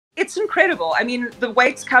it's incredible. I mean, the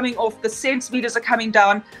weight's coming off, the centimeters are coming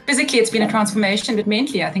down. Physically, it's been a transformation, but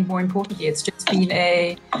mentally, I think more importantly, it's been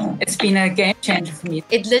a game changer for me.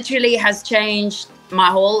 It literally has changed my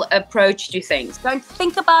whole approach to things. Don't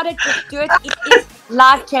think about it, just do it. It is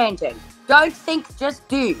life-changing. Don't think, just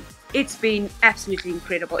do. It's been absolutely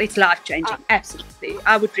incredible. It's life-changing, absolutely.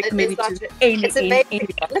 I would recommend it to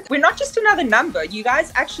anyone. We're not just another number. You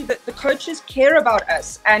guys, actually, the coaches care about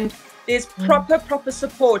us, and there's proper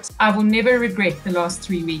support. I will never regret the last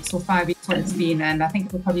 3 weeks or 5 weeks what it's been, and I think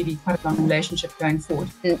it will probably be quite a long relationship going forward.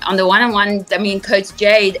 And on the one-on-one, I mean, Coach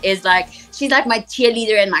Jade is like, she's like my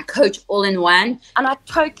cheerleader and my coach all in one. And I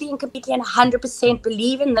totally and completely and 100%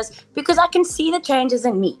 believe in this because I can see the changes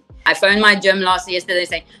in me. I phoned my gym yesterday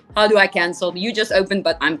saying, how do I cancel? You just opened,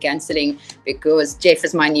 but I'm canceling because Jeff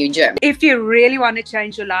is my new gym. If you really want to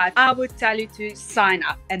change your life, I would tell you to sign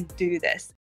up and do this.